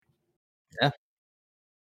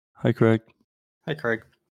Hi, Craig. Hi, Craig.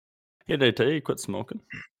 Hey, did I tell you quit smoking?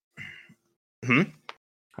 Hmm?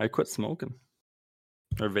 I quit smoking.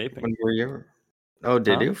 Or vaping. When were you? Oh,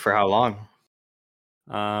 did you? For how long?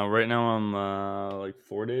 Right now I'm like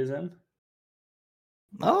 4 days in.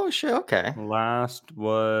 Oh, shit, okay. Last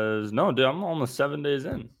was... No, dude, I'm almost 7 days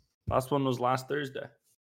in. Last one was last Thursday.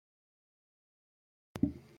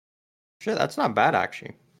 Shit, that's not bad,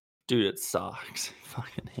 actually. Dude, it sucks. I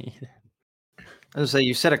fucking hate it. I was like,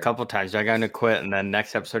 you said a couple times, I'm going to quit, and then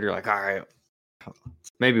next episode, you're like, all right,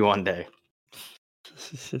 maybe one day.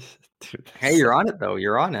 Dude, hey, you're on it, though.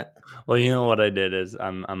 You're on it. Well, you know what I did is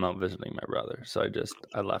I'm out visiting my brother, so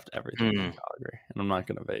I left everything in Calgary, and I'm not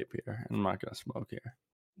gonna vape here, and I'm not gonna smoke here.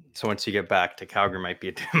 So once you get back to Calgary, might be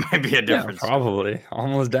a different probably story.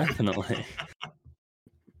 Almost definitely.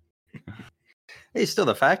 Hey, still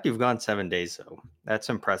the fact you've gone 7 days, though, that's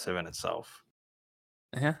impressive in itself.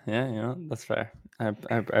 Yeah, that's fair. I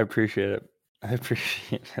appreciate it. I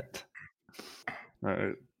appreciate it. All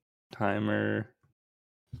right, timer.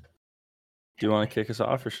 Do you want to kick us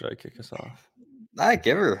off, or should I kick us off? I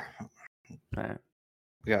give her. All right.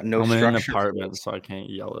 We got no I'm structure. in an apartment, so I can't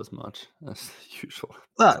yell as much as usual.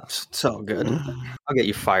 That's so good. I'll get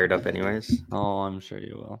you fired up anyways. Oh, I'm sure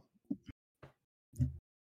you will.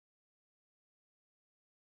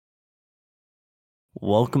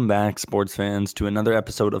 Welcome back, sports fans, to another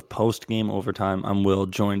episode of Post Game Overtime. I'm Will,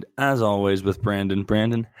 joined as always with Brandon.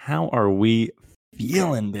 Brandon, how are we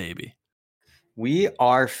feeling, baby? We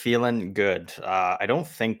are feeling good. I don't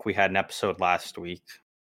think we had an episode last week.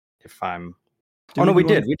 We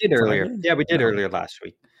did. We did earlier. Friday? Yeah, we did earlier last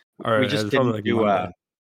week. All right, we just didn't like do.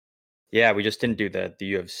 We just didn't do the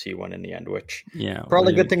UFC one in the end, which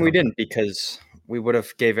probably a good thing we didn't, because we would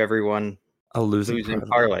have gave everyone a losing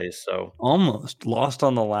parlay. So almost lost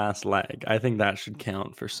on the last leg. I think that should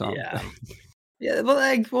count for something. Yeah.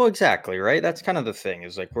 Well, exactly, right. That's kind of the thing.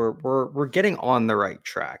 Is like we're getting on the right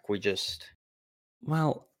track. We just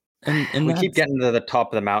and we keep getting to the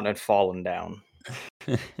top of the mountain and falling down.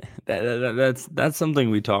 That's something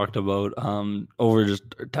we talked about over just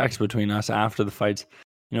text between us after the fights.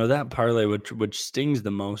 You know, that parlay which stings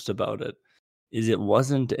the most about it is it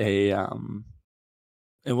wasn't a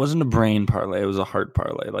brain parlay, it was a heart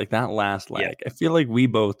parlay. Like that last leg. I feel like we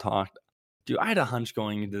both talked. Dude, I had a hunch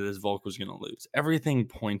going into this Volk was gonna lose. Everything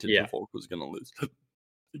pointed to Volk was gonna lose.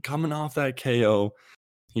 Coming off that KO,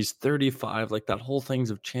 he's 35. Like that whole thing's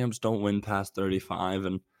of champs don't win past 35,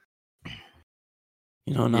 and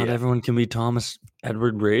you know, not everyone can be Thomas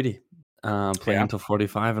Edward Brady playing until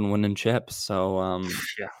 45 and winning chips. So,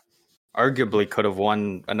 arguably could have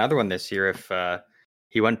won another one this year if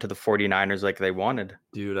he went to the 49ers like they wanted.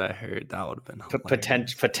 Dude, I heard that would have been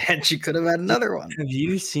potentially could have had another one. Have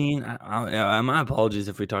you seen? My apologies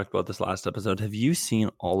if we talked about this last episode. Have you seen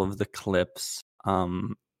all of the clips?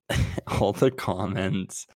 All the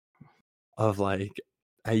comments of like,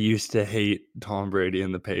 I used to hate Tom Brady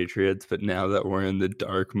and the Patriots, but now that we're in the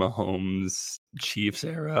dark Mahomes Chiefs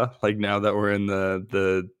era, like now that we're in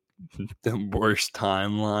the worst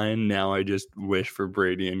timeline, now I just wish for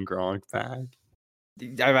Brady and Gronk back.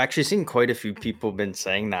 I've actually seen quite a few people been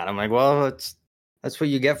saying that. I'm like, well, that's what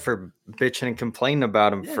you get for bitching and complaining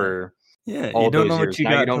about him for all you don't those know years. What you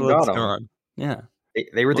now got you don't got them. Gone. Yeah,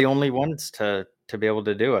 they were the only ones to be able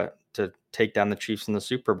to do it, to take down the Chiefs in the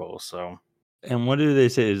Super Bowl. So. And what do they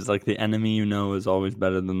say? Is like the enemy you know is always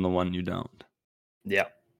better than the one you don't. Yeah.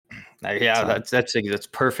 That's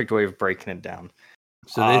perfect way of breaking it down.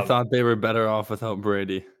 So they thought they were better off without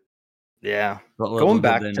Brady. Yeah. Going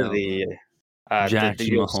back to the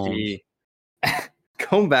UFC.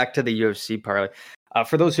 Going back to the UFC parlay.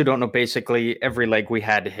 For those who don't know, basically every leg we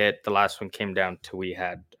had to hit. The last one came down to we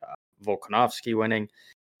had Volkanovski winning.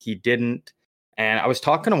 He didn't. And I was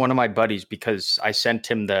talking to one of my buddies because I sent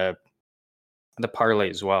him the parlay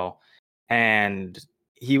as well, and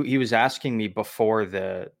he was asking me before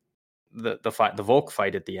the fight, the Volk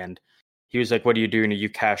fight at the end. He was like, "What are you doing? Are you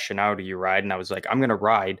cashing out? Are you riding?" I was like, "I'm gonna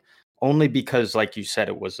ride," only because, like you said,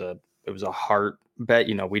 it was a heart bet.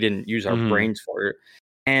 You know, we didn't use our brains for it,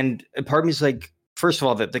 and part of me is like, first of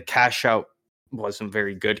all, that the cash out wasn't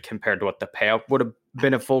very good compared to what the payout would have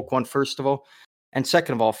been if Volk won. First of all, and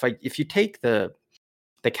second of all, if you take the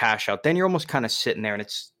cash out, then you're almost kind of sitting there, and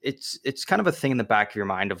it's kind of a thing in the back of your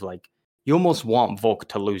mind of like, you almost want Volk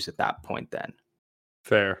to lose at that point then.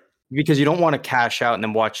 Fair. Because you don't want to cash out and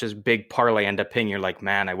then watch this big parlay end up paying. You're like,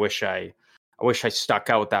 man, I wish I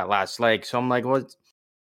stuck out with that last leg. So I'm like, well,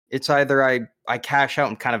 it's either I cash out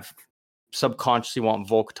and kind of subconsciously want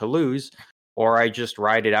Volk to lose, or I just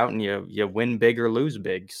ride it out and you win big or lose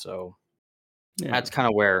big. So that's kind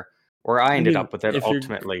of where Where I ended up with it,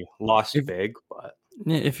 ultimately lost big, but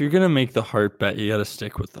if you're gonna make the heart bet, you got to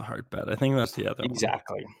stick with the heart bet. I think that's the other one.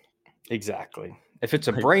 Exactly. If it's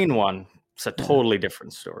a brain one, it's a totally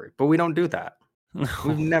different story. But we don't do that. No.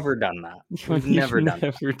 We've never done that. We've never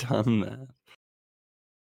done that.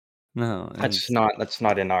 No, that's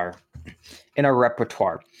not in our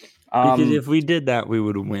repertoire. Because if we did that, we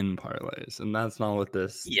would win parlays, and that's not what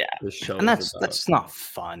this show and is about. That's not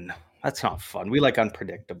fun. That's not fun. We like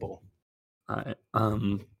unpredictable.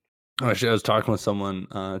 Actually, I was talking with someone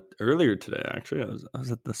earlier today. Actually, I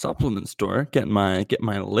was at the supplement store getting my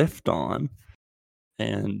lift on,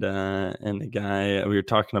 and the guy, we were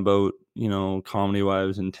talking about, you know, comedy while I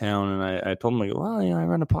was in town, and I told him, like, well, you know, I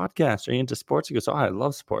run a podcast. Are you into sports? He goes, oh, I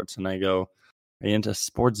love sports. And I go, are you into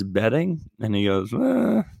sports betting? And he goes,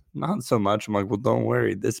 not so much. I'm like, well, don't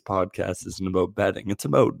worry. This podcast isn't about betting. It's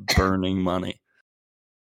about burning money.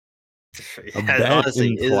 A bet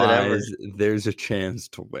honestly, implies there's a chance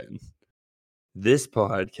to win. This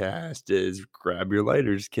podcast is grab your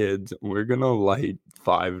lighters, kids. We're going to light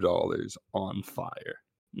 $5 on fire.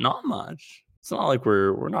 Not much. It's not like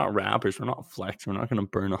we're not rappers. We're not flex. We're not going to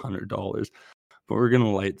burn $100, but we're going to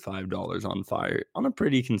light $5 on fire on a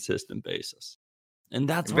pretty consistent basis. And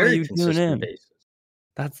that's why you tune in. Basis.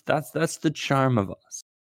 That's the charm of us.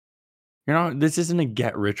 You know, this isn't a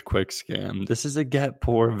get rich quick scam. This is a get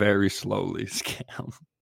poor very slowly scam.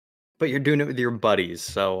 But you're doing it with your buddies,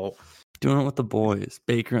 so doing it with the boys.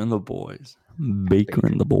 Baker and the boys. Baker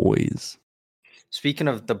and the boys. Speaking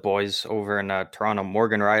of the boys over in Toronto,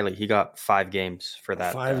 Morgan Riley, he got 5 games for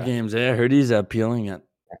that. 5 games. Yeah, I heard he's appealing it.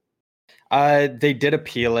 They did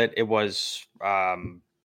appeal it. It was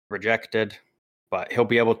rejected, but he'll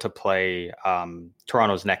be able to play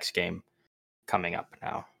Toronto's next game coming up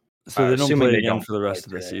now. So they don't play again for the rest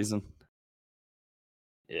of the season?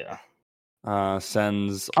 Yeah.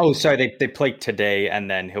 Sens. Oh, sorry. They play today,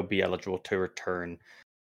 and then he'll be eligible to return.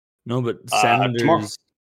 No, but Senators,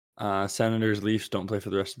 Leafs don't play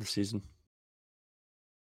for the rest of the season.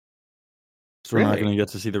 So we're not going to get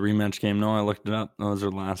to see the rematch game. No, I looked it up. That was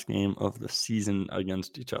their last game of the season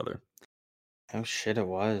against each other. Oh shit! It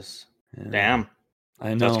was. Yeah. Damn.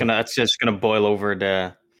 I know. That's just gonna boil over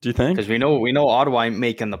to. Do you think? Because we know Ottawa ain't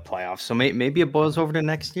making the playoffs, so maybe it boils over to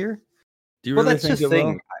next year. Do you really think it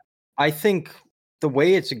will? I think the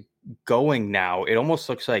way it's going now, it almost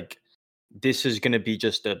looks like this is going to be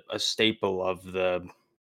just a staple of the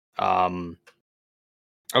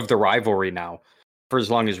rivalry now. For as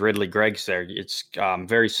long as Ridley Gregg's there, it's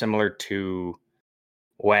very similar to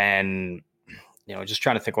when, you know, just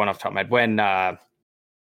trying to think one off the top of my head, when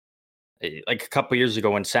like a couple years ago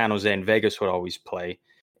when San Jose and Vegas would always play.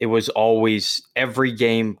 It was always every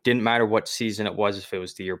game, didn't matter what season it was, if it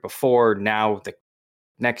was the year before, now the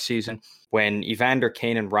next season. When Evander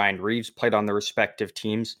Kane and Ryan Reeves played on their respective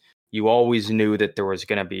teams, you always knew that there was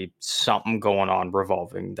going to be something going on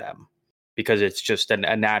revolving them, because it's just a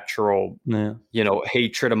natural, you know,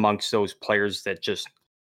 hatred amongst those players that just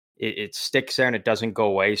it sticks there and it doesn't go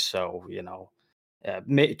away. So, you know,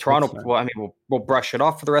 Toronto, well, I mean, we'll brush it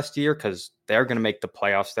off for the rest of the year because they're going to make the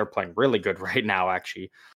playoffs. They're playing really good right now, actually.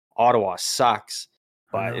 Ottawa sucks,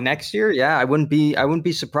 but next year, yeah, I wouldn't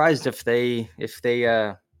be surprised if they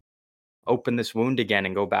open this wound again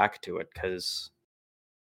and go back to it, because,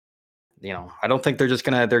 you know, I don't think they're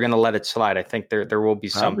gonna let it slide. I think there will be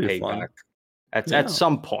some payback at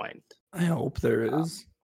some point. I hope there is.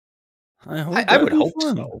 I would hope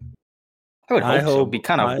so. I would hope so. It'd be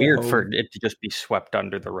kind of weird for it to just be swept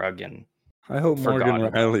under the rug. And I hope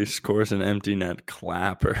Morgan Riley scores an empty net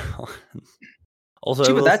clapper.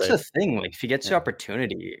 Also, but that's the thing. Like, if he gets the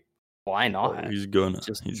opportunity, why not? He's gonna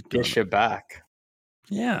dish it back.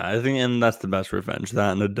 Yeah, I think, and that's the best revenge.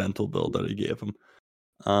 That and a dental bill that he gave him.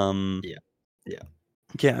 Yeah.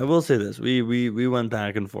 I will say this: we went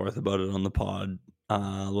back and forth about it on the pod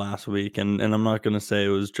last week, and I'm not gonna say it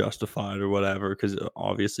was justified or whatever, because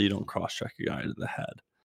obviously you don't cross-check a guy to the head,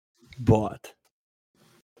 but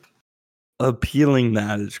appealing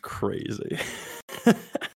that is crazy.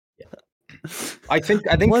 I think.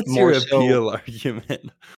 What's your appeal argument?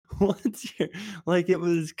 What's your, like? It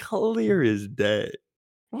was clear as day.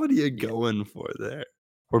 What are you going for there?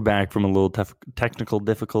 We're back from a little technical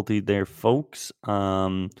difficulty there, folks.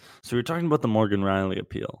 So we're talking about the Morgan Riley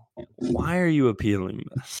appeal. Why are you appealing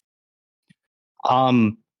this?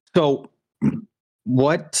 So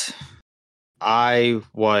what I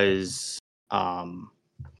was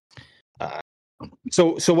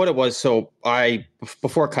So what it was, so I,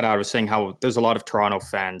 before I cut out, I was saying how there's a lot of Toronto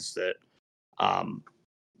fans that,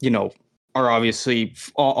 you know, are obviously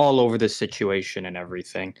all over this situation and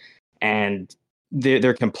everything. And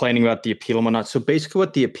they're complaining about the appeal and whatnot. So basically,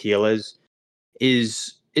 what the appeal is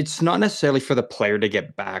it's not necessarily for the player to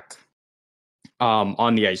get back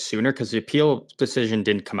on the ice sooner, because the appeal decision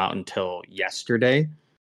didn't come out until yesterday.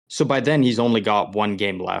 So by then, he's only got one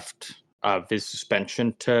game left of his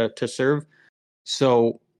suspension to serve.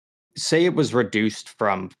 So say it was reduced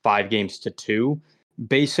from 5 games to 2.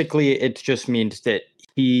 Basically, it just means that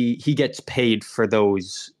he gets paid for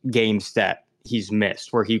those games that he's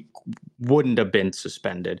missed, where he wouldn't have been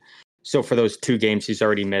suspended. So for those 2 games he's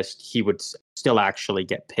already missed, he would still actually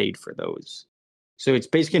get paid for those. So it's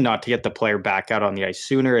basically not to get the player back out on the ice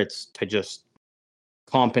sooner. It's to just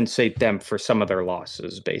compensate them for some of their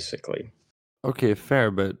losses, basically. Okay,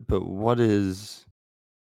 fair, but what's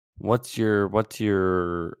your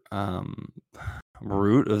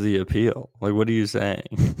root of the appeal? Like, what are you saying?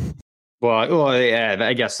 Well, yeah,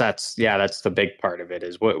 I guess that's the big part of it,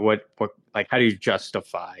 is what like, how do you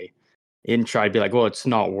justify and try to be like, well, it's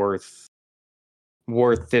not worth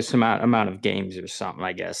this amount of games or something,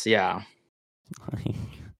 I guess. Yeah.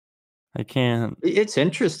 I can't. It's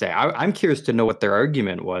interesting. I'm curious to know what their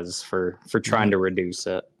argument was for trying to reduce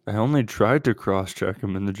it. I only tried to cross-check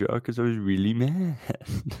him in the jaw because I was really mad.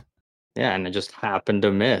 Yeah, and it just happened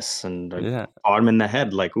to miss, and caught him in the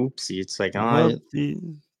head, like, oopsie. It's like,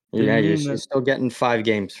 you're still getting 5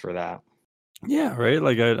 games for that. Yeah, right?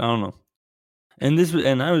 Like, I don't know.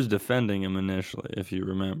 And I was defending him initially, if you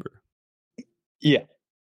remember. Yeah.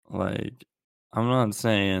 Like, I'm not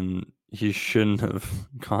saying he shouldn't have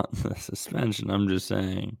gotten the suspension. I'm just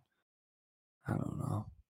saying, I don't know.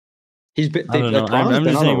 I'm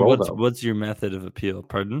just saying, what's your method of appeal?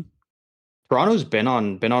 Pardon? Toronto's been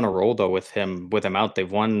on a roll though with him out.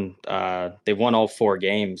 They've won all 4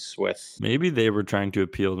 games with. Maybe they were trying to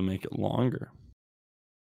appeal to make it longer.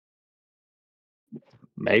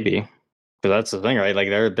 Maybe. But that's the thing, right? Like,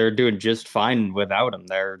 they're doing just fine without him.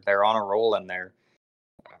 They're on a roll, and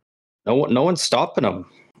no one's stopping them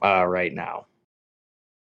right now.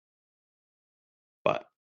 But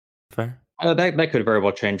fair. That could very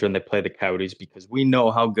well change when they play the Coyotes, because we know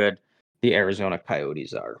how good the Arizona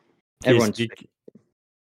Coyotes are.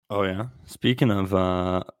 Oh yeah. Speaking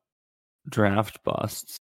of draft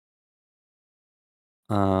busts,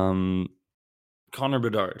 Connor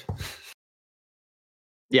Bedard.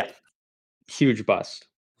 Yeah. Huge bust.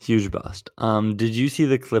 Huge bust. Did you see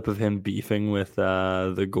the clip of him beefing with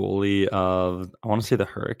the goalie of, I want to say, the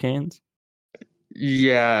Hurricanes?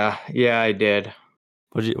 Yeah, I did.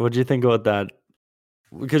 What'd you think about that?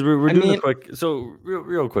 Because we're doing a quick, so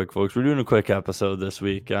real quick, folks. We're doing a quick episode this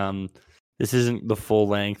week. This isn't the full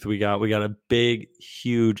length. We got a big,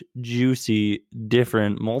 huge, juicy,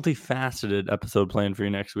 different, multifaceted episode planned for you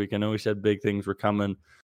next week. I know we said big things were coming.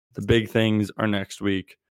 The big things are next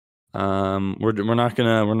week. We're not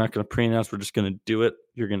gonna pre-announce. We're just gonna do it.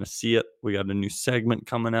 You're gonna see it. We got a new segment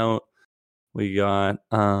coming out. We got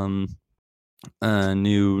a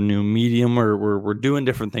new medium. We're doing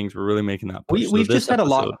different things. We're really making that push. We've just had a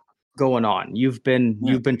lot going on. You've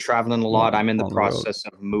been traveling a lot. I'm in the process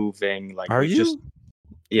of moving. Like, are you?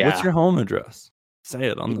 Yeah. What's your home address? Say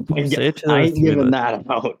it on the. Say it to the. I ain't giving that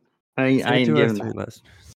out. I ain't giving that. Listeners.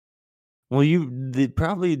 Well,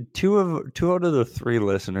 probably two out of the 3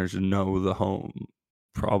 listeners know the home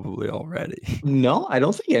probably already. No, I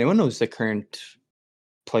don't think anyone knows the current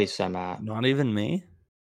place I'm at. Not even me?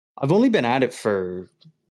 I've only been at it for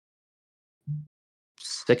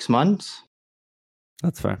 6 months.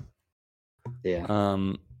 That's fair. Yeah.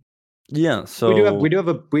 Yeah. So we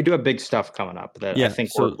do have big stuff coming up that I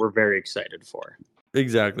think we're very excited for.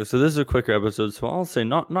 Exactly. So this is a quicker episode. So I'll say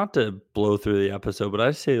not to blow through the episode, but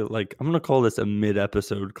I say, like, I'm gonna call this a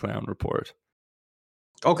mid-episode clown report.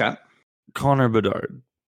 Okay. Connor Bedard.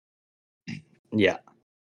 Yeah.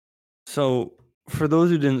 So for those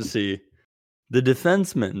who didn't see, the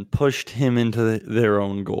defenseman pushed him into their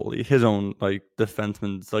own goalie. His own, like,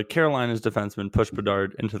 defenseman's, like, Carolina's defenseman pushed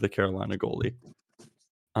Bedard into the Carolina goalie.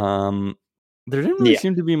 There didn't really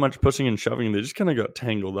seem to be much pushing and shoving. They just kind of got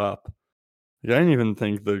tangled up. I didn't even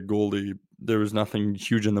think the goalie, there was nothing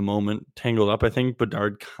huge in the moment. Tangled up. I think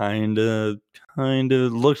Bedard kind of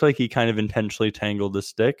looked like he kind of intentionally tangled the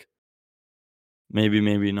stick.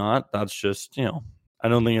 Maybe not. That's just, I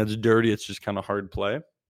don't think it's dirty. It's just kind of hard play.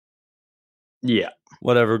 Yeah.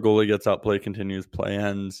 Whatever, goalie gets out, play continues, play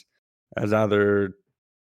ends as either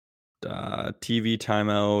TV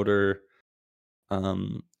timeout or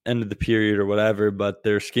end of the period or whatever, but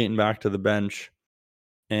they're skating back to the bench.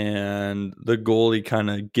 And the goalie kind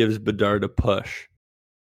of gives Bedard a push.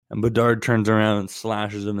 And Bedard turns around and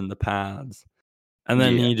slashes him in the pads. And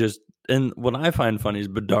then and what I find funny is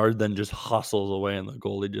Bedard then just hustles away and the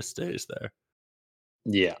goalie just stays there.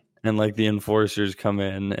 Yeah. And like the enforcers come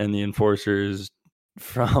in, and the enforcers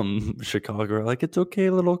from Chicago are like, "It's okay,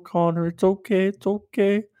 little Connor. It's okay. It's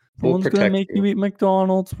okay. No one's gonna make you eat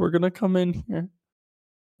McDonald's. We're gonna come in here.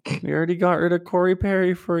 We already got rid of Corey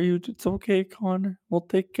Perry for you. It's okay, Connor. We'll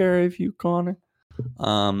take care of you, Connor."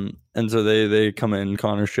 And so they come in.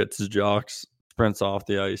 Connor shits his jocks, sprints off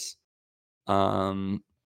the ice.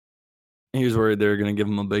 He was worried they were gonna give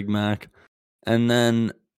him a Big Mac, and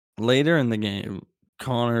then later in the game,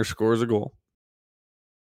 Connor scores a goal.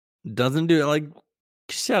 Doesn't do it like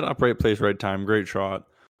set up, right place, right time, great shot,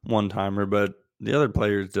 one timer, but the other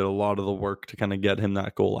players did a lot of the work to kind of get him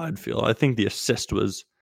that goal. I'd feel. I think the assist was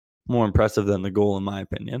more impressive than the goal, in my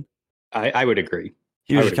opinion. I would agree.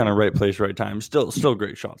 He was just kind of right place, right time. Still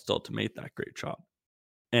great shot. Still to make that great shot,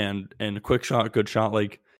 and quick shot, good shot.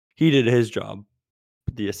 Like he did his job.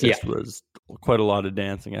 The assist was quite a lot of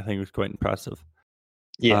dancing. I think it was quite impressive.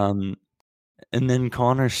 Yeah. And then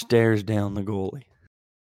Connor stares down the goalie,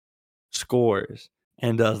 scores,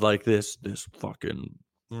 and does like this fucking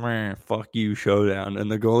fuck you showdown.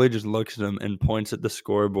 And the goalie just looks at him and points at the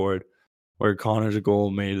scoreboard where Connor's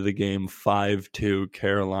goal made the game 5-2.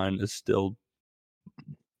 Carolina is still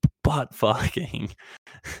butt fucking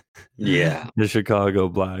the Chicago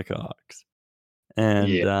Blackhawks.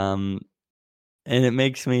 And and it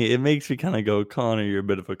makes me kind of go, Connor, you're a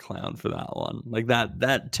bit of a clown for that one. Like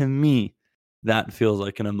that to me, that feels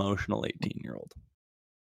like an emotional 18-year-old.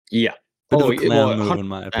 Yeah. Bit of a clown move, in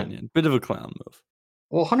my opinion. Bit of a clown move.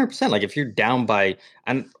 Well, 100%. Like if you're down by,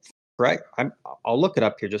 and correct, I'll look it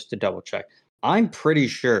up here just to double check. I'm pretty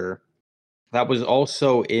sure that was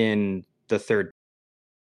also in the third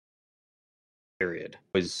period.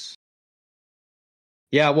 It was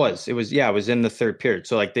in the third period.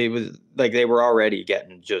 So like they were already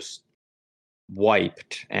getting just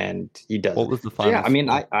wiped, and he does. What was the final? Yeah, I mean,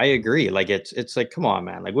 I agree. Like it's like, come on,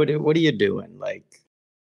 man. Like what are you doing? Like,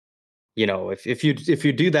 you know, if you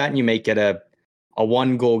do that and you make it a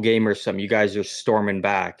 1-goal game or something, you guys are storming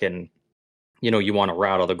back, and you know you want to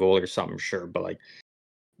rattle the goal or something, sure. But like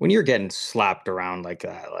when you're getting slapped around like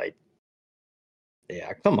that, like,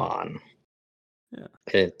 yeah, come on. Yeah,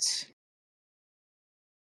 it's.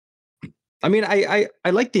 I mean, I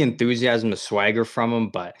like the enthusiasm, the swagger from him,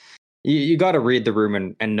 but you got to read the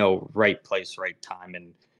room and know right place, right time.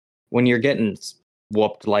 And when you're getting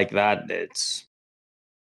whooped like that, it's,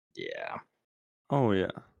 yeah. Oh yeah.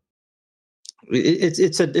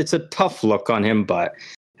 It's a tough look on him, but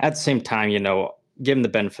at the same time, you know, give him the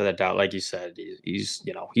benefit of the doubt. Like you said, he's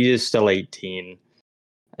you know, he is still 18,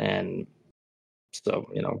 and so,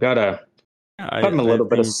 you know, gotta cut him a little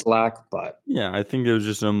bit of slack. But yeah, I think it was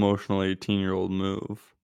just an emotional 18-year-old move.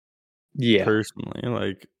 Yeah, personally,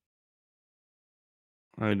 like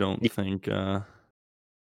I don't think. Yeah,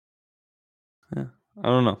 I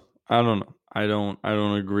don't know. I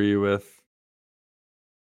don't agree with.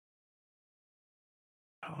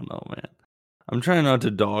 I don't know, man. I'm trying not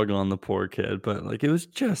to dog on the poor kid, but like it was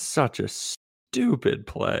just such a stupid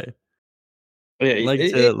play.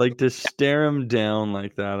 Like to stare him down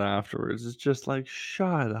like that afterwards. It's just like,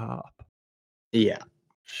 shut up. Yeah.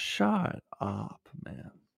 Shut up,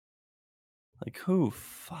 man. Like who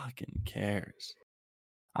fucking cares?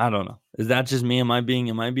 I don't know. Is that just me? Am I being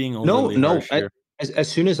overly harsh here? As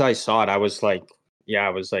soon as I saw it, I was like,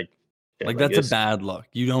 like that's a bad look.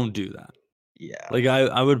 You don't do that. Yeah. Like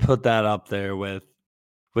I would put that up there with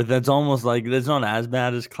that's almost like that's not as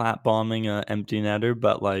bad as clap bombing a empty netter,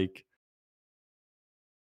 but like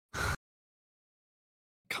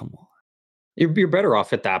come on. You're better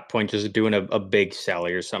off at that point just doing a big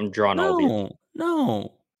sally or something, drawing all the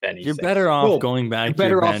anything. You're better off going back to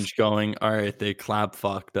your bench going, all right, they clap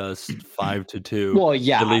fucked us 5-2. Well,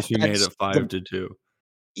 yeah. At least we made it 5-2.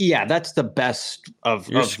 Yeah, that's the best of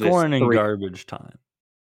You're scoring in garbage time.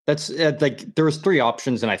 That's like there was 3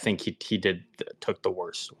 options, and I think he took the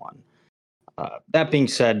worst one. That being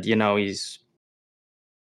said, you know, he's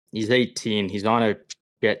 18. He's on a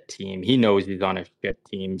shit team. He knows he's on a shit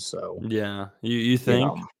team. So yeah, you think?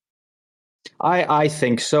 You know, I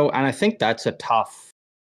think so, and I think that's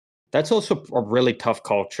also a really tough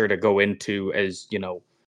culture to go into, as you know,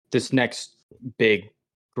 this next big,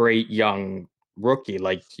 great young rookie.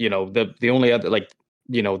 Like, you know, the only other, like,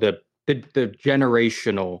 you know, the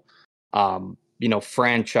generational, you know,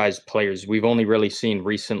 franchise players we've only really seen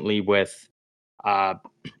recently with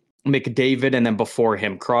McDavid, and then before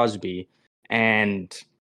him Crosby. And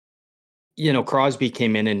you know, Crosby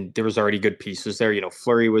came in and there was already good pieces there. You know,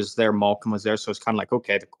 Fleury was there, Malcolm was there, so it's kind of like,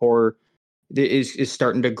 okay, the core is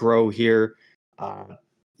starting to grow here.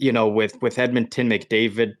 You know, with Edmonton,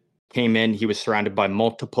 McDavid, came in, he was surrounded by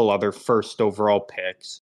multiple other first overall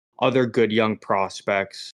picks, other good young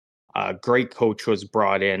prospects. Great coach was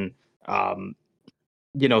brought in.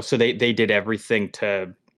 So they did everything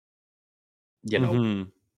to,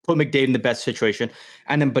 put McDavid in the best situation.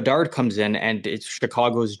 And then Bedard comes in, and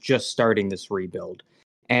Chicago's just starting this rebuild,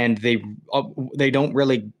 and they don't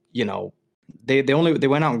really, they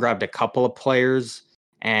went out and grabbed a couple of players,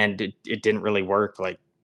 and it didn't really work. Like,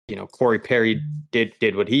 Corey Perry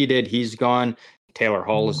did what he did. He's gone. Taylor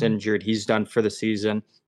Hall is injured. He's done for the season.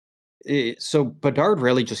 So Bedard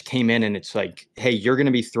really just came in, and it's like, hey, you're going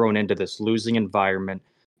to be thrown into this losing environment.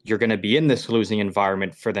 You're going to be in this losing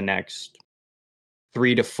environment for the next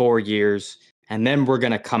 3 to 4 years, and then we're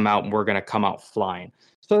going to come out flying.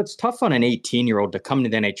 So it's tough on an 18-year-old to come to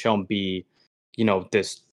the NHL and be,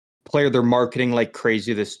 this player they're marketing like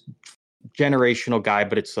crazy, this generational guy,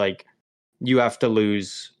 but it's like you have to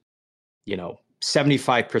lose,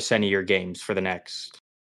 75% of your games for the next,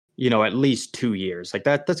 at least 2 years. Like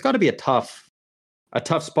that's got to be a tough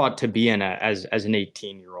spot to be in as an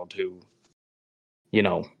 18-year-old who,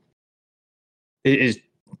 is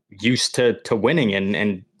used to winning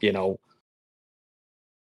and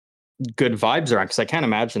good vibes around, because I can't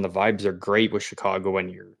imagine the vibes are great with Chicago when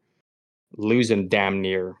you're losing damn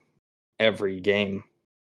near every game.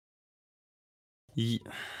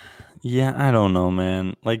 Yeah, I don't know,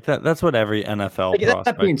 man. Like that's what every NFL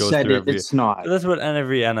prospect goes through every year. It's not. That's what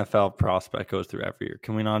every NFL prospect goes through every year.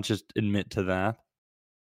 Can we not just admit to that?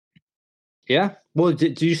 Yeah. Well,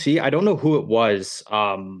 did you see? I don't know who it was.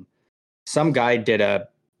 Some guy did how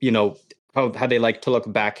they like to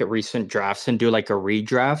look back at recent drafts and do like a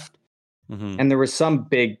redraft. And there was some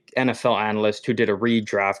big NFL analyst who did a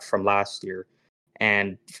redraft from last year.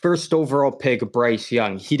 And first overall pick, Bryce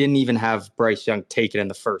Young. He didn't even have Bryce Young taken in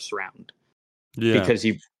the first round. Yeah. Because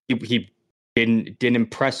he didn't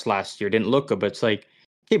impress last year, didn't look good. But it's like,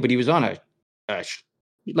 hey, but he was on a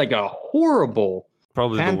horrible,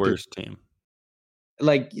 probably Panthers, the worst team.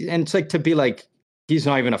 Like, and it's like to be like, he's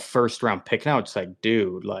not even a first round pick now. It's like,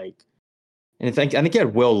 dude, like, and I think he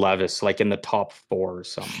had Will Levis like in the top 4 or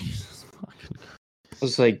something. I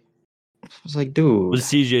was like, dude. Was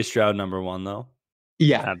CJ Stroud number 1 though?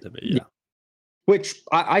 Yeah. Had to be, yeah. Which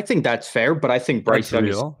I think that's fair, but I think Bryce Young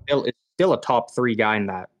is still a top 3 guy in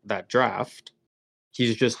that draft.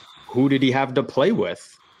 He's just, who did he have to play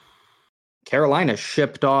with? Carolina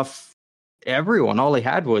shipped off everyone. All he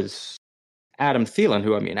had was Adam Thielen,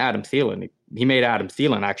 he made Adam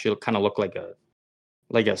Thielen actually kind of look like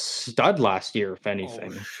a stud last year, if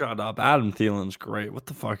anything. Oh, shut up. Adam Thielen's great. What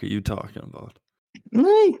the fuck are you talking about?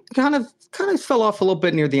 He kind of fell off a little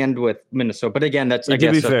bit near the end with Minnesota, but again, I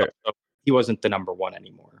guess fair, he wasn't the number 1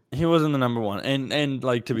 anymore. He wasn't the number 1, and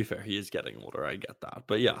like, to be fair, he is getting older. I get that,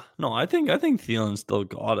 but yeah, no, I think Thielen still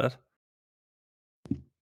got it.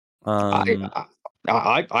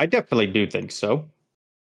 I definitely do think so.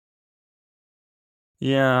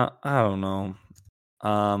 Yeah, I don't know.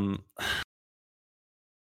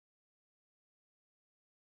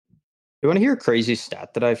 You want to hear a crazy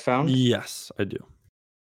stat that I found? Yes, I do.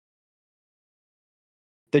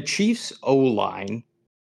 The Chiefs O-line,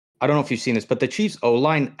 I don't know if you've seen this, but the Chiefs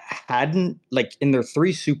O-line hadn't, like, in their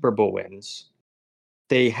 3 Super Bowl wins,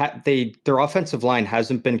 their offensive line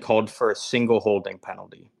hasn't been called for a single holding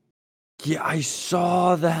penalty. Yeah, I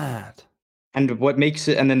saw that. And what makes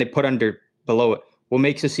it, and then they put below it, what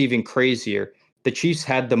makes this even crazier, the Chiefs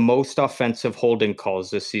had the most offensive holding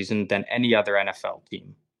calls this season than any other NFL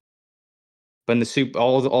team. But in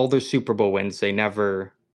all their Super Bowl wins, they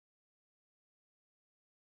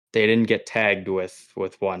didn't get tagged with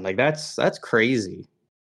one. Like that's crazy.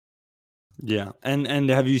 Yeah. And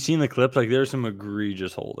have you seen the clips? Like, there's some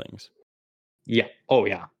egregious holdings. Yeah. Oh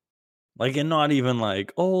yeah. Like, and not even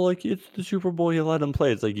like, oh, like, it's the Super Bowl, you let him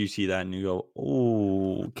play. It's like you see that and you go,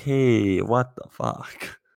 oh, okay, what the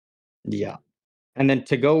fuck? Yeah. And then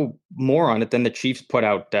to go more on it, then the Chiefs put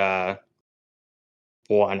out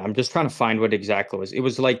one. I'm just trying to find what exactly it was. It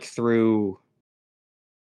was like through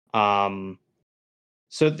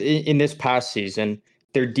so in this past season,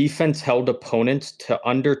 their defense held opponents to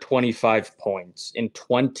under 25 points in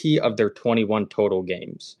 20 of their 21 total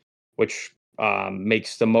games, which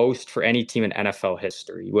makes the most for any team in NFL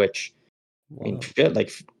history, which, I mean, shit,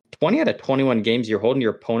 like 20 out of 21 games, you're holding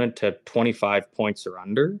your opponent to 25 points or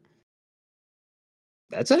under.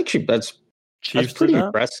 That's pretty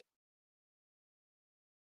impressive.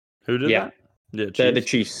 Who did that? Yeah, the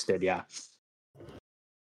Chiefs did, yeah.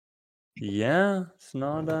 Yeah, it's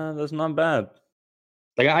not that's not bad.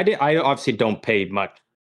 Like I obviously don't pay much.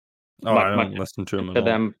 I don't listen to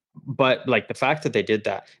them but like the fact that they did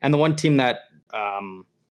that, and the one team that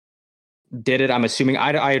did it. I'm assuming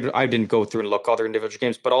I didn't go through and look all their individual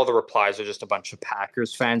games, but all the replies are just a bunch of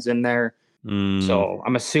Packers fans in there. So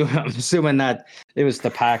I'm assuming that it was the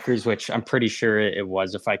Packers, which I'm pretty sure it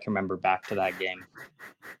was, if I can remember back to that game.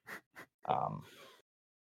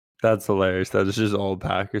 That's hilarious. That is just all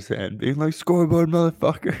Packers fan being like, scoreboard,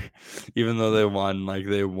 motherfucker. Even though they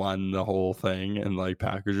won the whole thing, and like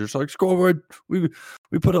Packers are just like, scoreboard. We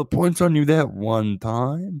put up points on you that one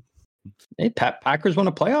time. Hey, Packers won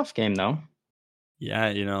a playoff game though. Yeah,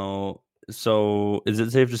 you know. So is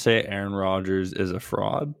it safe to say Aaron Rodgers is a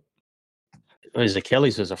fraud? His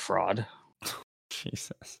Achilles is a fraud.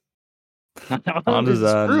 Jesus. Not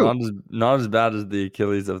as bad as the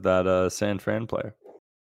Achilles of that San Fran player.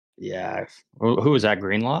 Yeah. Who was that,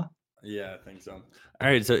 Greenlaw? Yeah, I think so. All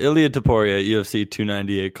right, so Ilia Topuria at UFC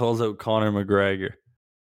 298 calls out Conor McGregor.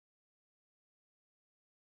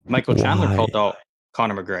 Michael Chandler called out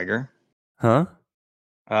Conor McGregor. Huh?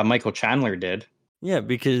 Michael Chandler did. Yeah,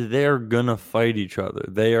 because they're gonna fight each other.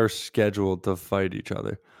 They are scheduled to fight each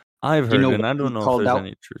other. I've heard, and I don't know if there's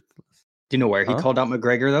any truth to this. Do you know where he called out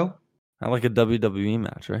McGregor though? At like a WWE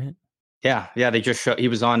match, right? Yeah. They just showed he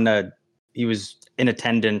was on. He was in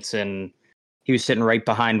attendance and he was sitting right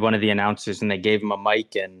behind one of the announcers, and they gave him a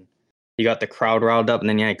mic and he got the crowd riled up, and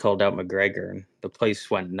then he called out McGregor, and the place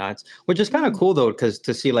went nuts. Which is kind of cool though, because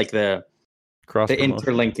to see like the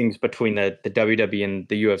interlinkings between the WWE and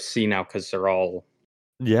the UFC now, because they're all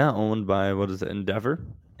owned by, what is it, Endeavor?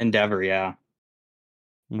 Endeavor, yeah.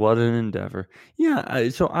 What an endeavor. Yeah,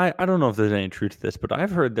 so I don't know if there's any truth to this, but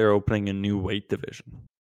I've heard they're opening a new weight division.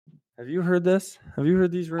 Have you heard this? Have you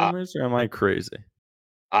heard these rumors, or am I crazy?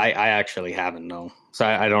 I actually haven't, no. So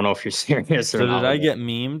I don't know if you're serious or not. So did I get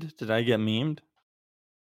memed? Did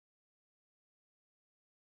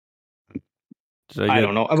I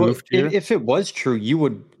don't know. If it was true, you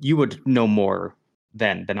would know more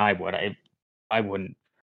than I would. I wouldn't.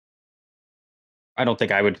 I don't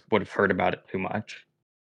think I would have heard about it too much.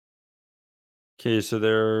 Okay, so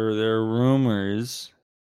there are rumors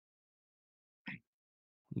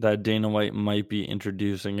that Dana White might be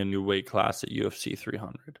introducing a new weight class at UFC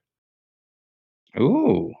 300.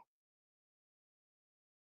 Ooh.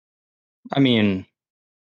 I mean,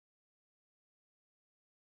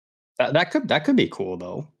 that could be cool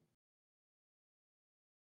though.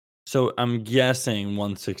 So I'm guessing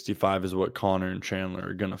 165 is what Conor and Chandler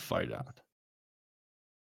are gonna fight at.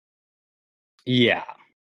 Yeah.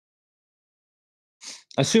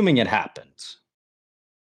 Assuming it happens.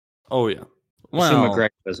 Oh yeah. Well, assume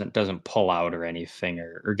McGregor doesn't pull out or anything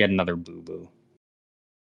or get another boo-boo.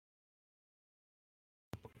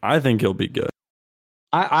 I think he'll be good.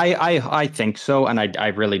 I think so, and I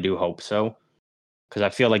really do hope so, because I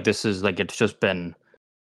feel like this is like, it's just been,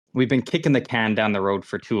 we've been kicking the can down the road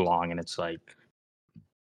for too long, and it's like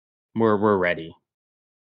we're ready.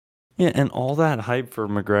 Yeah, and all that hype for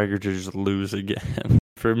McGregor to just lose again,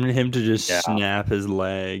 for him to just snap his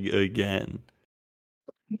leg again.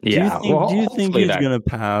 Yeah. Do you think he's gonna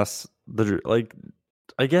pass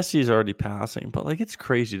I guess he's already passing, but like, it's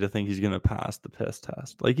crazy to think he's gonna pass the piss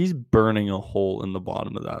test. Like, he's burning a hole in the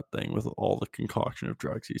bottom of that thing with all the concoction of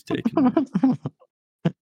drugs he's taking.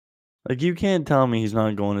 Like, you can't tell me he's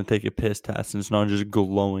not going to take a piss test and it's not just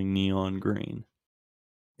glowing neon green.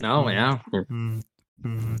 Oh yeah.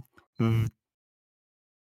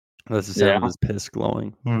 That's the sound of his piss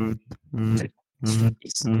glowing.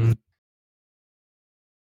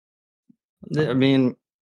 I mean,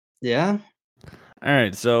 yeah. All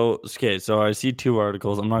right, so I see two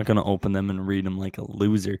articles. I'm not going to open them and read them like a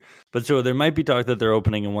loser. But so there might be talk that they're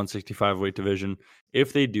opening a 165 weight division.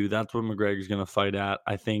 If they do, that's what McGregor's going to fight at.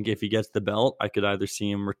 I think if he gets the belt, I could either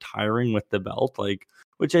see him retiring with the belt,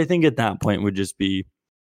 which I think at that point would just be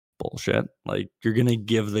bullshit. Like, you're going to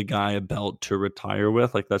give the guy a belt to retire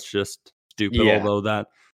with. Like, that's just stupid. Yeah. Although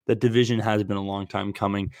that division has been a long time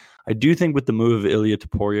coming. I do think with the move of Ilia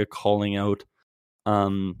Topuria calling out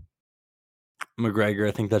McGregor,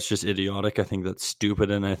 I think that's just idiotic. I think that's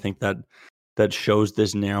stupid, and I think that shows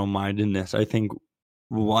this narrow-mindedness. I think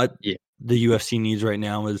what the UFC needs right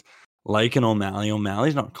now is like an O'Malley.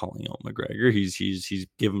 O'Malley's not calling out McGregor. He's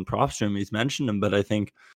given props to him. He's mentioned him, but I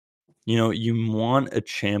think, you want a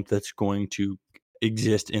champ that's going to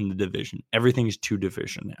exist in the division. Everything's two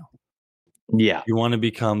division now. Yeah, you want to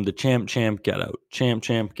become the champ, get out, champ,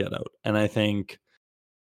 get out, and I think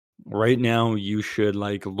right now you should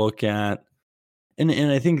look at. And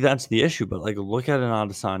I think that's the issue, but look at an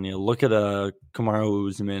Adesanya, look at a Kamaru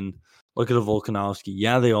Usman, look at a Volkanovski.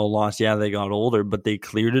 Yeah, they all lost. Yeah, they got older, but they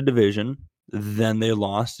cleared a division. Then they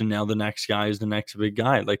lost, and now the next guy is the next big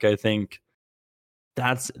guy. I think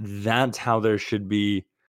that's how there should be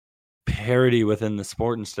parity within the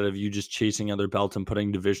sport instead of you just chasing other belts and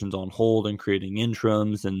putting divisions on hold and creating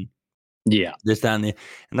interims and this, that, and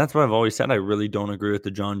that's what I've always said. I really don't agree with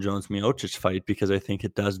the John Jones Miocic fight because I think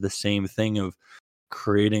it does the same thing of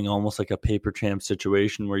creating almost like a paper champ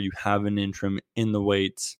situation where you have an interim in the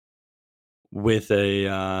weights with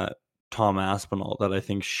a Tom Aspinall that I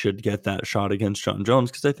think should get that shot against John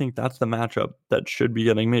Jones, because I think that's the matchup that should be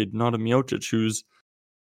getting made, not a Miocic who's,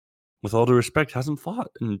 with all due respect, hasn't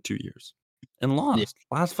fought in 2 years and lost.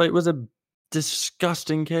 Last fight was a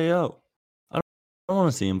disgusting KO. I don't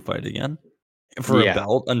want to see him fight again for a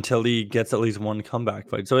belt until he gets at least one comeback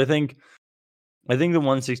fight. So I think the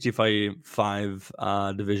 165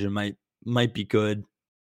 division might be good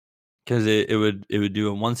because it would do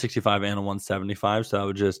a 165 and a 175. So I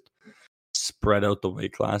would just spread out the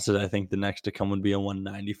weight classes. I think the next to come would be a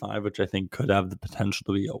 195, which I think could have the potential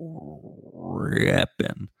to be a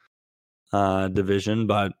ripping division.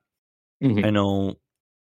 But I know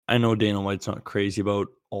Dana White's not crazy about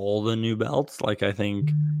all the new belts. Like, I think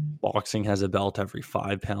boxing has a belt every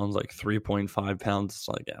 5 pounds, like 3.5 pounds. It's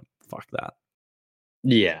like, yeah, fuck that.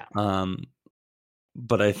 Yeah.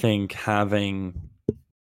 But I think having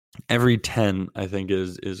every 10, I think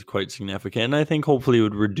is quite significant. And I think hopefully it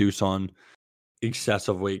would reduce on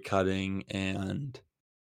excessive weight cutting and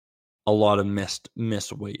a lot of missed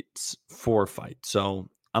weights for fights. So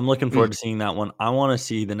I'm looking forward to seeing that one. I want to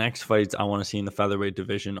see the next fights I want to see in the featherweight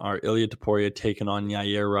division are Ilya Topuria taking on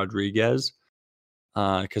Yair Rodriguez,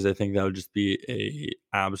 because I think that would just be a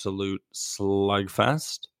absolute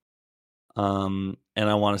slugfest. And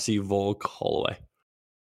I want to see Volk Holloway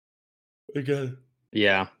again.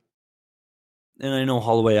 Yeah. And I know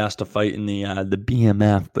Holloway has to fight in the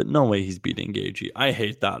BMF, but no way he's beating Gaethje. I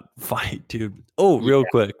hate that fight, dude. Oh, real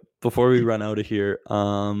quick, before we run out of here,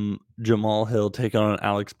 Jamal Hill taking on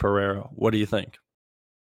Alex Pereira. What do you think?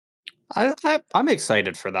 I'm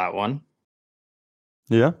excited for that one.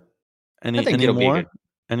 Yeah? Any more?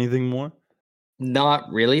 Anything more?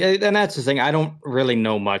 Not really. And that's the thing. I don't really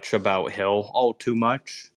know much about Hill all too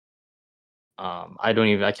much. I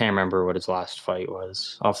can't remember what his last fight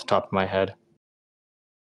was off the top of my head.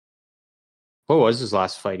 What was his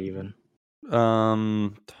last fight even? I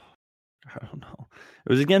don't know. It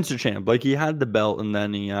was against a champ. Like, he had the belt and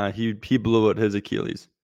then he blew out his Achilles.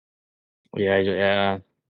 Yeah.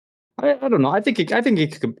 I don't know. I think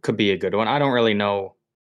it could be a good one. I don't really know,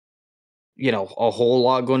 a whole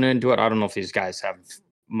lot going into it. I don't know if these guys have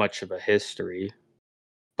much of a history,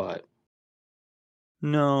 but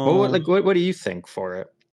no. What do you think for it?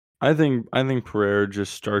 I think Pereira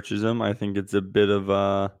just starches him. I think it's a bit of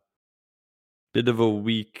a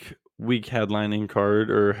weak headlining card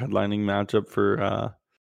or headlining matchup for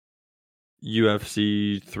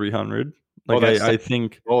UFC 300. Like, I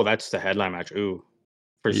think. Oh, that's the headline match. Ooh,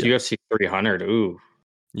 for UFC 300. Ooh.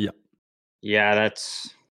 Yeah. Yeah,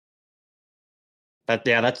 that's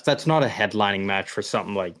not a headlining match for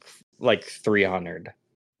something like 300.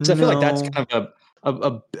 So I feel like that's kind of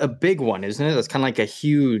a big one, isn't it? That's kind of like a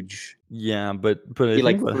huge. Yeah, but I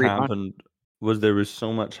think what happened was there was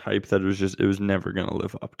so much hype that it was never going to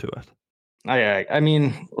live up to it. I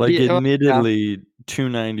mean, like, admittedly,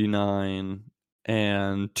 299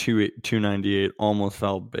 and 298 almost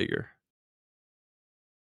felt bigger.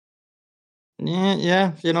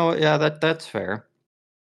 Yeah, that's fair.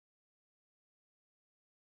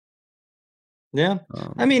 Yeah,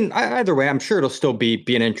 I mean, either way, I'm sure it'll still be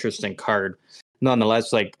an interesting card.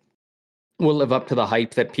 Nonetheless, like, will live up to the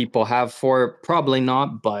hype that people have for it? Probably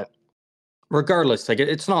not, but regardless, like,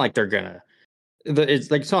 it's not like they're gonna. It's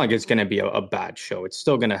not like it's gonna be a bad show. It's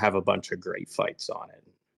still gonna have a bunch of great fights on it.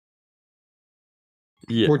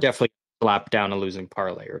 Yeah, we're definitely slap down a losing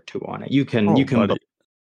parlay or two on it. You can.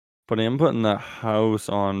 But I'm putting the house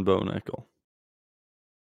on Bo Nickel.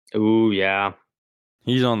 Ooh, yeah.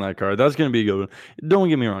 He's on that card. That's going to be a good one. Don't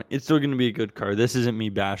get me wrong. It's still going to be a good card. This isn't me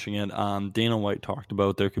bashing it. Dana White talked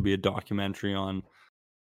about there could be a documentary on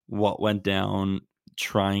what went down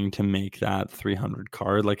trying to make that 300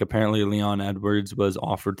 card. Like, apparently Leon Edwards was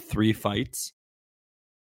offered 3 fights.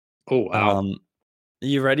 Oh, wow.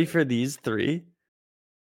 You ready for these 3?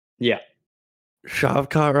 Yeah.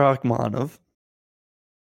 Shavkat Rakhmonov,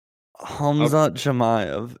 Khamzat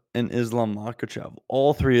Chimaev, and Islam Makhachev.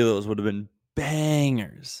 All 3 of those would have been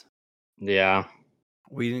bangers. Yeah.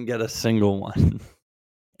 We didn't get a single one.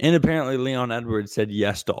 And apparently Leon Edwards said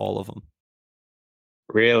yes to all of them.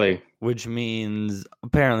 Really? Which means,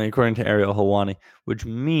 apparently, according to Ariel Helwani, which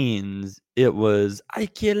means it was, I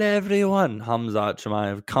kill everyone. Khamzat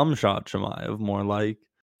Chimaev, Khamzat Chimaev, more like.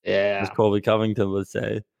 Yeah. As Colby Covington would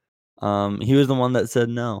say. He was the one that said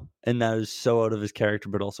no, and that is so out of his character,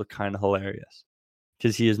 but also kind of hilarious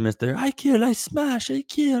because he is Mr. I kill, I smash, I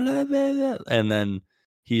kill, and then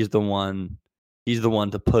he's the one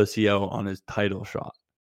to pussy out on his title shot.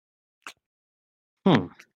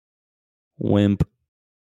 Wimp.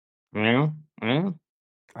 Yeah.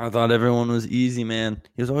 I thought everyone was easy, man.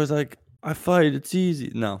 He was always like, I fight, it's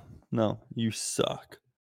easy. No, you suck.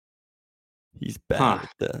 He's bad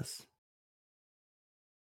at this.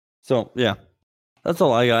 So, yeah. That's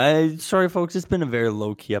all I got. Sorry, folks. It's been a very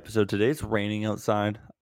low-key episode today. It's raining outside.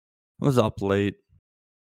 I was up late.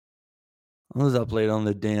 On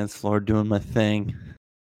the dance floor doing my thing.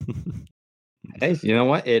 Hey, you know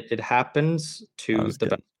what? It happens to the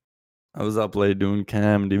best. I was up late doing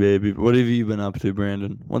comedy, baby. What have you been up to,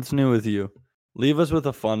 Brandon? What's new with you? Leave us with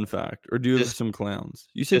a fun fact, or do you have some clowns?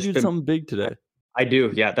 You said you had something big today. I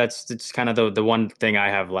do, yeah. It's kind of the one thing I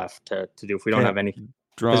have left to do if we don't have anything.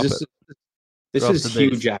 Drop it. This is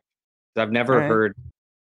huge. I've never heard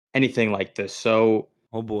anything like this. So,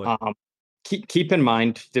 oh boy. Keep in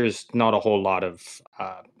mind, there's not a whole lot of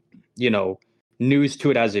news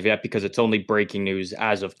to it as of yet because it's only breaking news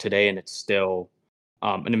as of today, and it's still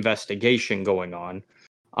an investigation going on.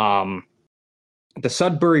 The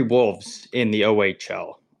Sudbury Wolves in the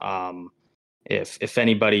OHL. If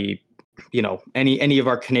anybody, any of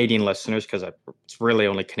our Canadian listeners, because it's really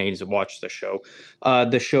only Canadians that watch the show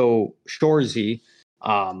Shoresy,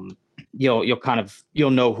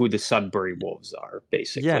 you'll know who the Sudbury Wolves are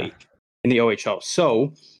basically in the OHL.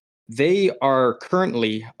 So they are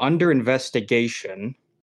currently under investigation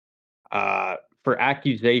for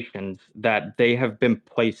accusations that they have been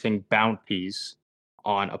placing bounties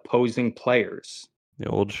on opposing players. The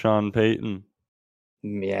old Sean Payton.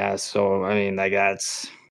 Yeah, so I mean, like that's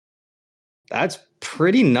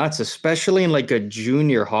pretty nuts, especially in like a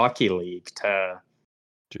junior hockey league.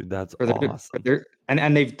 Dude, that's awesome.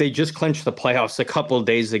 And they just clinched the playoffs a couple of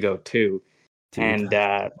days ago too. Dude, and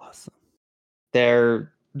that's awesome.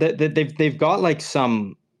 They've got like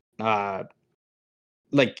some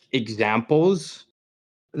like examples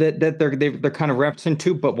that they're kind of referencing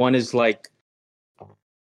to, but one is like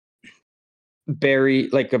Barry,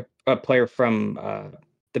 like a player from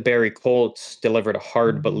the Barrie Colts delivered a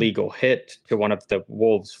hard but legal hit to one of the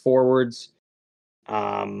Wolves forwards.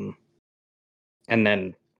 And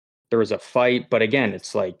then there was a fight, but again,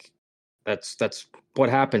 it's like that's what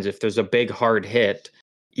happens if there's a big hard hit.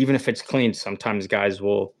 Even if it's clean, sometimes guys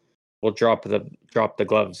will drop the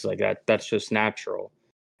gloves like that. That's just natural.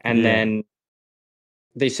 And then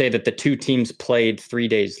they say that the two teams played 3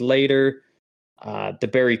 days later. The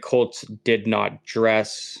Barrie Colts did not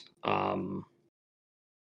dress that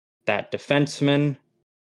defenseman,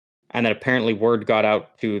 and then apparently word got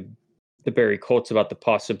out to the Barrie Colts about the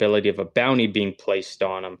possibility of a bounty being placed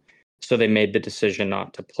on him, so they made the decision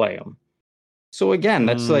not to play him. So again,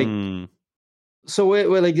 that's like, and that's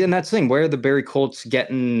the thing. Where are the Barrie Colts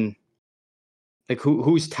getting? Like,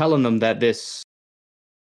 who's telling them that this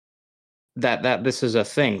is a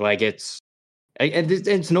thing? Like, it's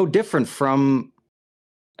no different from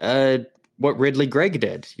what Ridley Gregg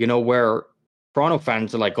did. Where Toronto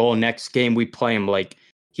fans are like, "Oh, next game we play him, like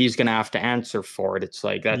he's gonna have to answer for it." It's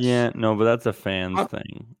like that's but that's a fans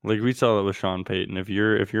thing. Like we saw that with Sean Payton. If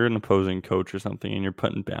you're an opposing coach or something and you're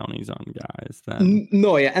putting bounties on guys, then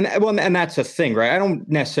and that's a thing, right? I don't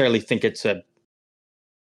necessarily think it's a.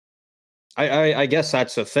 I guess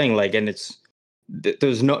that's a thing. Like, and it's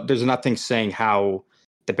there's nothing saying how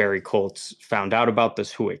the Barrie Colts found out about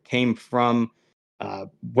this, who it came from,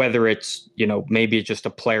 whether it's maybe it's just a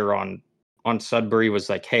player on Sudbury was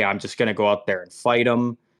like, hey, I'm just gonna go out there and fight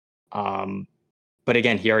him. But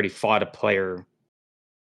again, he already fought a player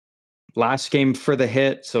last game for the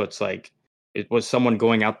hit, so it's like it was someone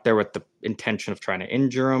going out there with the intention of trying to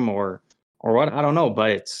injure him or what? I don't know, but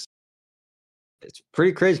it's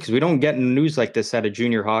pretty crazy because we don't get news like this out of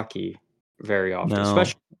junior hockey very often,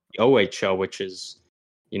 especially the OHL, which is,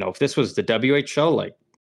 if this was the WHL, like,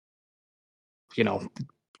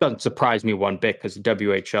 doesn't surprise me one bit because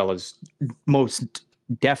WHL is most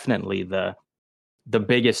definitely the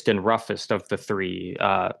biggest and roughest of the three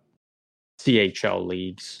CHL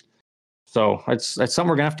leagues. So it's something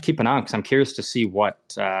we're gonna have to keep an eye on because I'm curious to see what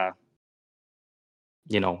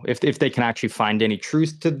if they can actually find any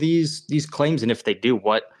truth to these claims, and if they do,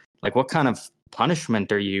 what kind of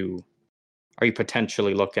punishment are you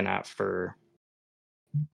potentially looking at for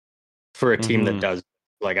a team that does?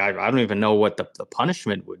 Like, I don't even know what the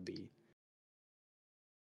punishment would be.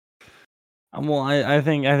 Well, I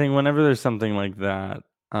think whenever there's something like that,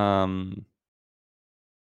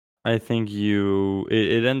 I think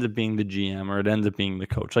it ends up being the GM or it ends up being the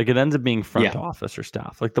coach. Like it ends up being front office or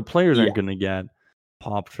staff. Like the players aren't going to get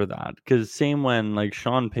popped for that. Because same when like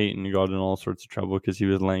Sean Payton got in all sorts of trouble because he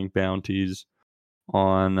was laying bounties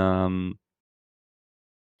on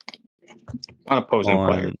opposing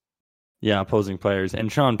players. Yeah, opposing players.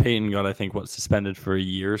 And Sean Payton got, I think, suspended for a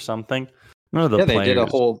year or something. None of the players. They did a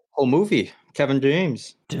whole movie. Kevin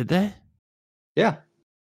James. Did they? Yeah.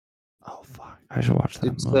 Oh fuck! I should watch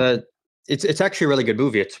that movie. It's actually a really good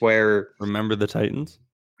movie. It's where Remember the Titans?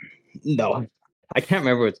 No, I can't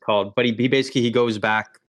remember what it's called. But he basically goes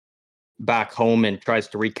back home and tries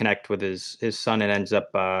to reconnect with his son and ends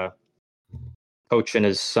up coaching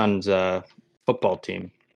his son's football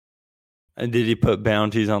team. And did he put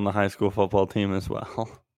bounties on the high school football team as well?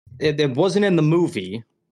 It wasn't in the movie,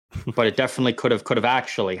 but it definitely could have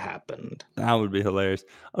actually happened. That would be hilarious.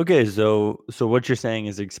 Okay, so what you're saying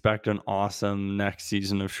is expect an awesome next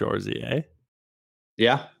season of Shoresy, eh?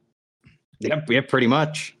 Yeah. Yep, pretty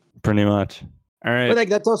much. Pretty much. All right. But like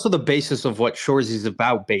that's also the basis of what Shoresy's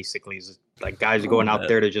about, basically, is like guys going out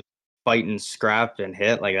there to just fight and scrap and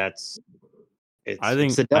hit. Like I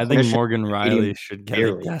think Morgan Riley should get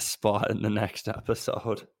a guest spot in the next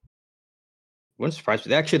episode. Wouldn't surprise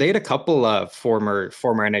me. Actually, they had a couple former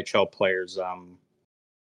NHL players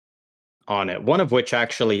on it. One of which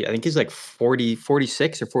actually, I think he's like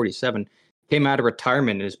 46 or 47, came out of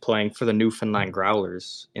retirement and is playing for the Newfoundland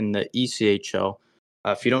Growlers in the ECHL.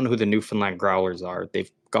 If you don't know who the Newfoundland Growlers are, they've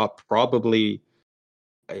got probably,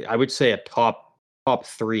 I would say, a top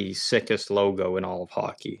 3 sickest logo in all of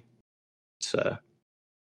hockey. It's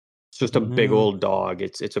just a big old dog.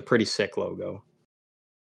 It's a pretty sick logo.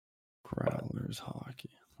 Growlers hockey.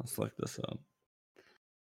 Let's look this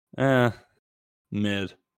up.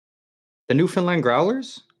 Mid. The Newfoundland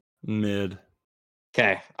Growlers? Mid.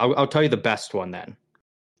 Okay, I'll tell you the best one then.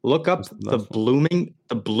 Look up the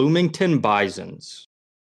Bloomington Bisons.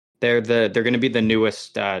 They're going to be the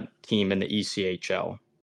newest team in the ECHL.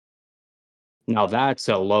 Now that's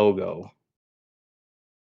a logo.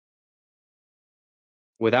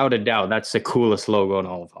 Without a doubt, that's the coolest logo in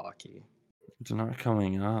all of hockey. It's not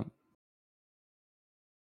coming up.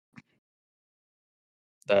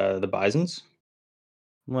 The Bisons?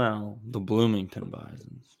 Well, the Bloomington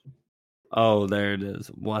Bisons. Oh, there it is.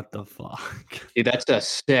 What the fuck? Dude, that's a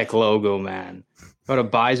sick logo, man. Got a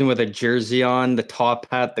bison with a jersey on, the top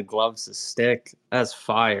hat, the gloves, the stick. That's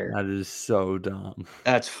fire. That is so dumb.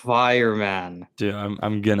 That's fire, man. Dude,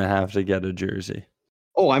 I'm gonna have to get a jersey.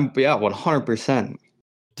 Oh, 100%.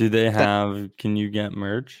 Do they have? Can you get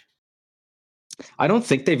merch? I don't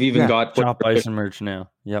think they've even got Shop Bison merch now.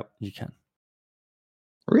 Yep, you can.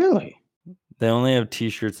 Really? They only have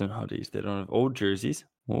T-shirts and hoodies. They don't have jerseys.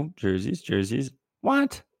 Jerseys.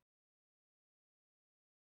 What?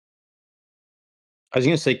 I was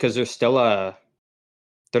gonna say because they're still they're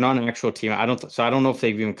not an actual team. I don't know if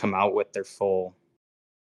they've even come out with their full.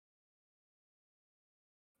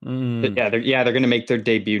 But they're gonna make their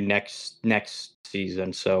debut next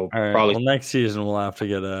season. So probably next season we'll have to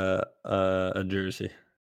get a jersey.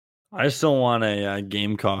 I still want a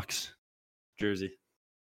Gamecocks jersey.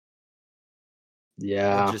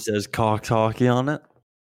 Yeah, it just says Cox Hockey on it.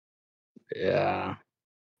 Yeah,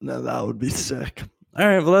 no, that would be sick. All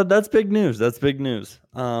right, well that's big news. That's big news.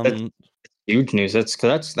 That's huge news.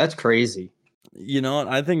 That's crazy. You know what?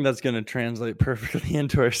 I think that's going to translate perfectly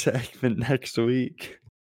into our segment next week.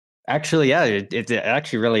 Actually, yeah, it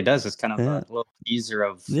actually really does. It's kind of a little teaser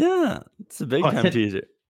of. Yeah, it's a big time teaser.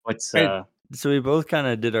 What's right. So we both kind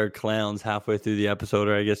of did our clowns halfway through the episode,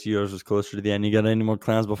 or I guess yours was closer to the end. You got any more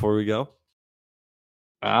clowns before we go?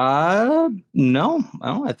 No.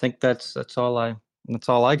 I think that's all I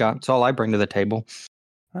got. It's all I bring to the table.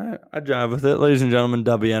 All right, I drive with it, ladies and gentlemen.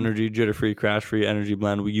 W Energy, jitter free, crash free energy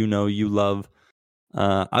blend. You know, you love.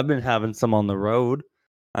 I've been having some on the road.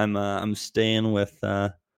 I'm staying with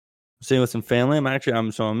some family.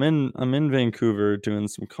 I'm in Vancouver doing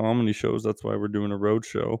some comedy shows. That's why we're doing a road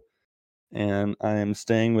show, and I am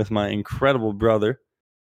staying with my incredible brother,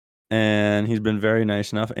 and he's been very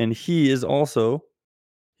nice enough, and he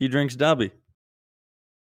drinks Dubby.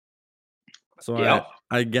 So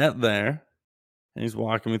I get there, and he's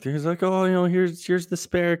walking me through. He's like, "Oh, here's the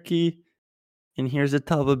spare key, and here's a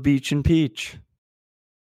tub of Beach and Peach."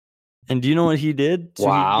 And do you know what he did so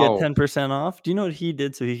he could get 10% off? Do you know what he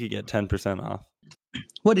did so he could get 10% off?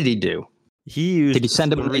 What did he do? Did he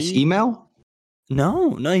send him a nice email?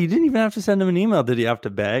 No, he didn't even have to send him an email. Did he have to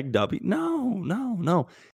beg Dubby? No.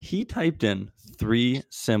 He typed in 3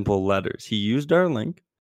 simple letters. He used our link,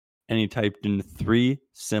 and he typed in 3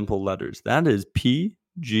 simple letters. That is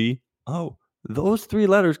PGO. Those 3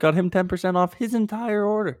 letters got him 10% off his entire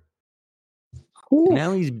order. And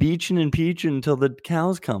now he's beaching and peaching until the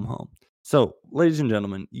cows come home. So, ladies and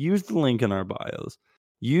gentlemen, use the link in our bios.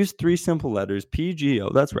 Use 3 simple letters,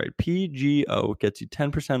 PGO. That's right, PGO gets you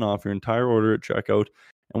 10% off your entire order at checkout.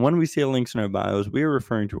 And when we say links in our bios, we are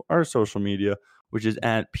referring to our social media, which is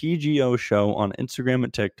at PGO Show on Instagram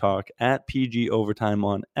and TikTok, at PG Overtime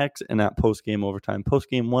on X, and at Postgame Overtime,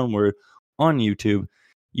 Postgame one word, on YouTube.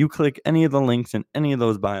 You click any of the links in any of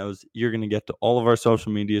those bios, you're going to get to all of our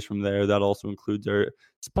social medias from there. That also includes our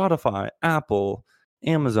Spotify, Apple,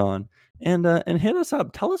 Amazon, and hit us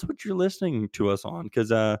up. Tell us what you're listening to us on,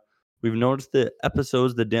 because we've noticed the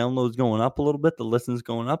episodes, the downloads going up a little bit, the listens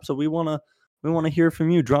going up. So we want to hear from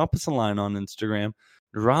you. Drop us a line on Instagram.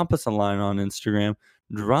 Drop us a line.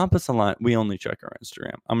 We only check our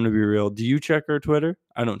Instagram. I'm going to be real. Do you check our Twitter?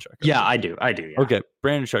 I don't check. Yeah, I do. Yeah. Okay,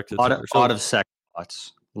 Brandon checks it. A lot of sex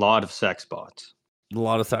bots. A lot of sex bots.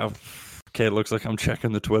 Okay, it looks like I'm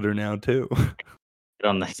checking the Twitter now too.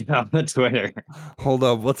 On the Twitter. Hold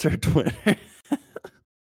up, what's our Twitter?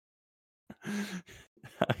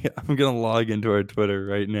 I'm gonna log into our Twitter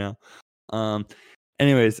right now.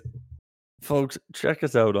 Anyways, folks, check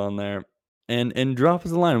us out on there and drop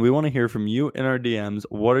us a line. We want to hear from you in our DMs.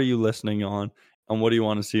 What are you listening on, and what do you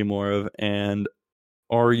want to see more of? And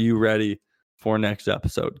are you ready for next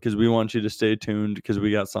episode? Because we want you to stay tuned, because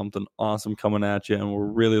we got something awesome coming at you, and we're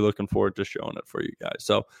really looking forward to showing it for you guys.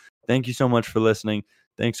 So thank you so much for listening.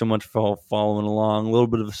 Thanks so much for following along. A little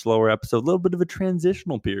bit of a slower episode, a little bit of a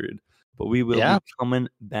transitional period, but we will be coming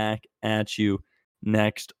back at you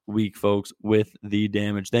next week, folks, with the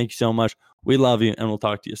damage. Thank you so much. We love you, and we'll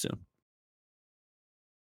talk to you soon.